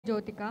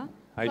Jyotika.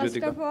 Hi First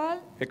Jyotika. of all,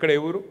 ఎక్కడ ఏ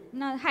ఊరు?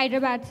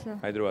 Hyderabad sir.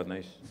 Hyderabad.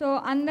 Nice. So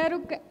అందరూ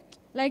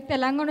like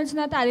Telangana వచ్చిన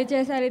తర్వాత అది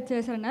చేశారు ఇది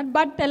చేశారు అన్నారు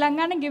but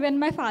Telangana given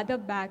my father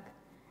back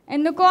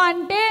ఎందుకో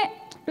అంటే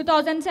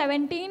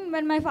 2017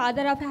 when my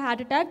father had a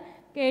heart attack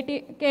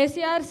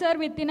KCR sir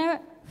with in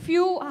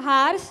few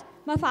horse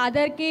మా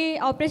ఫాదర్కి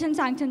ఆపరేషన్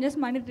శాంక్షన్ చేసి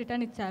మనీ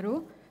రిటర్న్ ఇచ్చారు.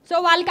 సో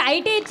వాళ్ళకి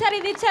ఐటీ ఇచ్చారు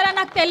ఇది ఇచ్చారని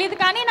నాకు తెలియదు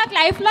కానీ నాకు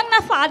లైఫ్ లాంగ్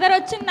నా ఫాదర్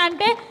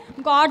వచ్చిందంటే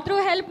గాడ్ త్రూ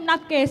హెల్ప్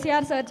నాకు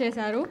కేసీఆర్ సార్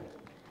చేశారు.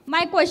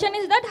 My question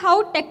is that how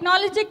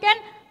technology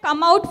can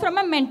come out from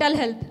a mental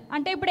health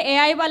అంటే ఇప్పుడు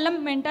ఏఐ వల్ల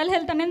మెంటల్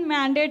హెల్త్ అనేది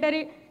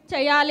మ్యాండేటరీ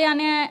చేయాలి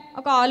అనే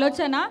ఒక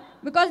ఆలోచన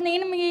బికాజ్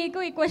నేను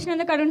మీకు ఈ క్వశ్చన్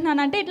ఎందుకు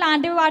అడుగుతున్నాను అంటే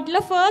ఇట్లాంటి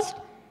వాటిలో ఫస్ట్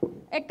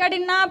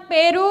ఎక్కడిన్నా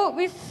పేరు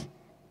with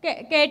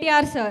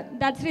KTR sir.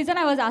 That's the reason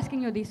I was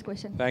asking you these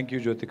questions. Thank you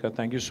Jyotika.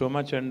 Thank you so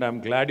much and I'm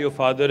glad your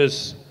father is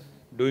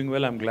doing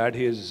well. I'm glad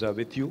he is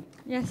with you.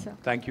 Yes sir.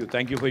 Thank you.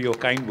 Thank you for your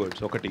kind words.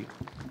 ఒకటి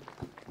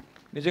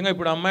నిజంగా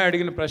ఇప్పుడు అమ్మాయి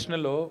అడిగిన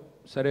ప్రశ్నలో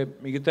సరే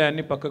మిగతా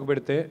అన్ని పక్కకు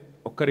పెడితే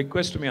ఒక్క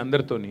రిక్వెస్ట్ మీ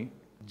అందరితోని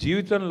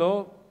జీవితంలో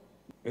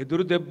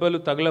ఎదురు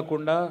దెబ్బలు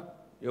తగలకుండా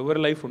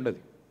ఎవరి లైఫ్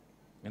ఉండదు.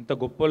 ఎంత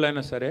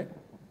గొప్పోళ్ళైనా సరే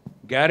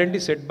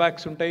గ్యారంటీ సెట్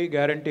బ్యాక్స్ ఉంటాయి,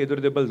 గ్యారంటీ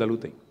ఎదురు దెబ్బలు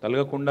తగులుతాయి.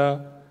 తగలకుండా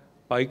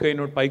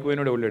పైకి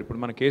పోయినోడు వెళ్ళాడు. ఇప్పుడు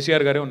మన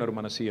కేసీఆర్ గారే ఉన్నారు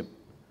మన సీఎం.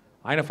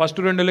 ఆయన ఫస్ట్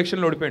 2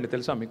 ఎలక్షన్లు ఓడిపోయింది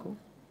తెలుసా మీకు?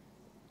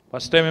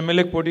 ఫస్ట్ టైం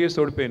ఎమ్మెల్యేకి పోటీ చేసి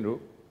ఓడిపోయినరు.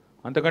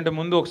 అంతకంటే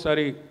ముందు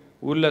ఒకసారి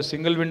ఊళ్ళో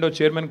సింగిల్ విండో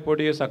చైర్మన్కి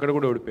పోటీ చేసి అక్కడ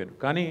కూడా ఓడిపోయారు.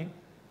 కానీ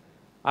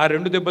ఆ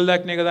 2 దెబ్బలు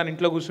దాకినాయి కదా అని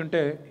ఇంట్లో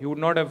కూర్చుంటే he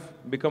would not have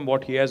become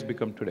what he has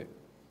become today.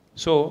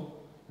 So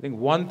I think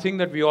one thing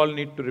that we all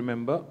need to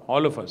remember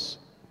all of us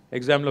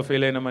ఎగ్జామ్లో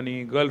ఫెయిల్ అయినామని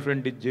గర్ల్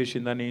ఫ్రెండ్ ఇది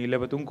చేసిందని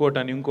లేకపోతే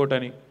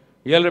ఇంకోటని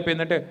ఇవాళ రేపు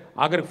ఏంటంటే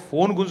ఆఖరికి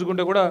ఫోన్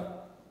గుంజుకుంటే కూడా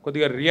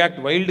కొద్దిగా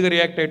వైల్డ్గా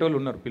రియాక్ట్ అయ్యే వాళ్ళు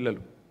ఉన్నారు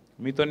పిల్లలు.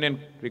 మీతో నేను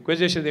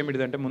రిక్వెస్ట్ చేసేది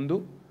ఏమిటిదంటే ముందు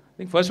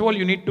think first of all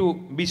you need to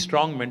be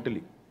strong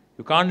mentally.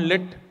 You can't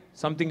let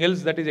something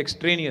else that is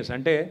extraneous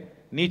అంటే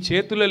నీ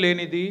చేతుల్లో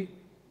లేనిది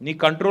నీ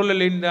కంట్రోల్లో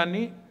లేని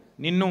దాన్ని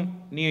నిన్ను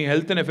నీ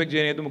హెల్త్ని ఎఫెక్ట్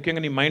చేయనియద్దు,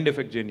 ముఖ్యంగా నీ mind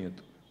effect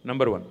చేయనియద్దు.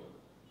 Number 1,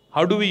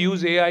 how do we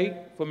use AI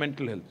for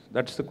mental health?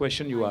 That's the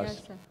question you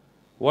ask.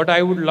 What I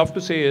would love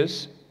to say is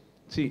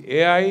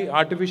AI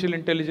artificial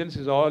intelligence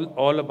is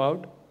all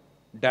about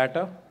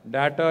data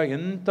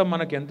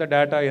మనకి ఎంత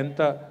data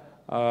ఎంత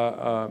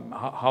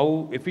how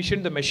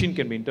efficient the machine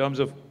can be in terms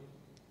of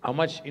how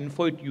much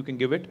info you can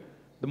give it,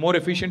 the more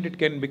efficient it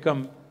can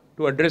become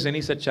to address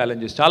any such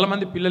challenges.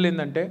 చాలామంది పిల్లలు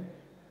ఏంటంటే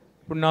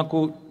ఇప్పుడు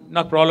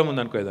నాకు problem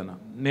ఉందనుకో ఏదైనా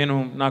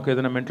నాకు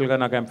ఏదైనా మెంటల్గా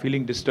నాకు I'm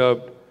feeling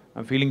disturbed,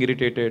 I'm feeling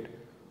irritated,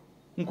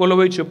 ఇంకోలో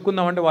పోయి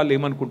చెప్పుకుందామంటే వాళ్ళు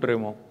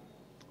ఏమనుకుంటారేమో,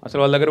 అసలు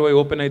వాళ్ళ దగ్గర పోయి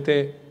ఓపెన్ అయితే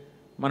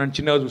మనం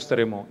చిన్నగా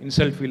చూస్తారేమో,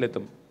 ఇన్సల్ట్ ఫీల్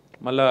అవుతాం,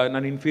 మళ్ళీ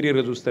నన్ను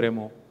ఇన్ఫీరియర్గా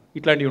చూస్తారేమో,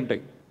 ఇట్లాంటివి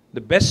ఉంటాయి.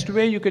 The best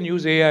way you can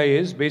use AI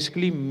is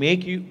basically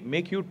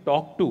make you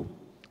talk to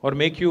or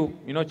make you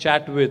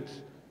chat with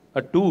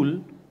a tool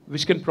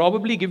which can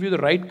probably give you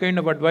the right kind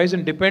of advice,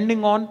 and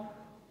depending on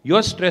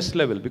your stress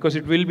level, because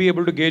it will be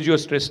able to gauge your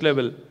stress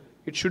level,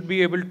 it should be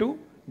able to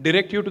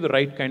direct you to the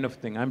right kind of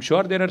thing. I'm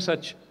sure there are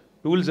such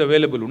tools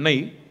available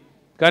ఉన్నాయి,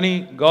 కానీ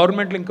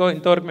గవర్నమెంట్లో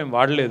ఇంతవరకు మేము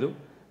వాడలేదు.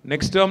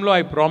 Next టర్మ్లో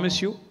I promise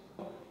you,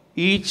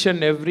 each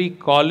and every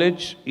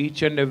college,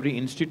 each and every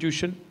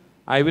institution,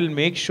 I will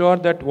make sure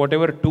that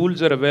whatever tools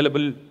are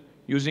available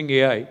using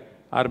AI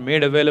are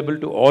made available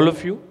to all of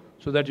you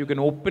so that you can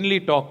openly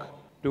talk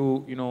to,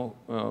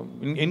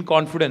 in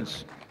confidence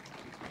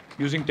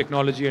using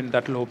technology, and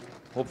that will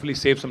hopefully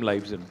save some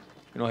lives and,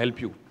 help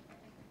you.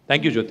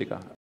 Thank you, Jyotika.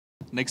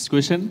 Next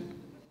question.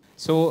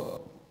 So,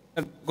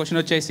 question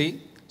వచ్చేసి,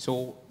 so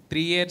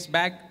 3 years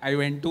back I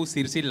went to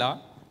Sirsilla,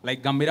 like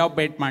Gambirav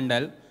Pet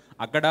Mandal.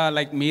 అక్కడ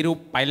like మీరు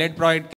pilot project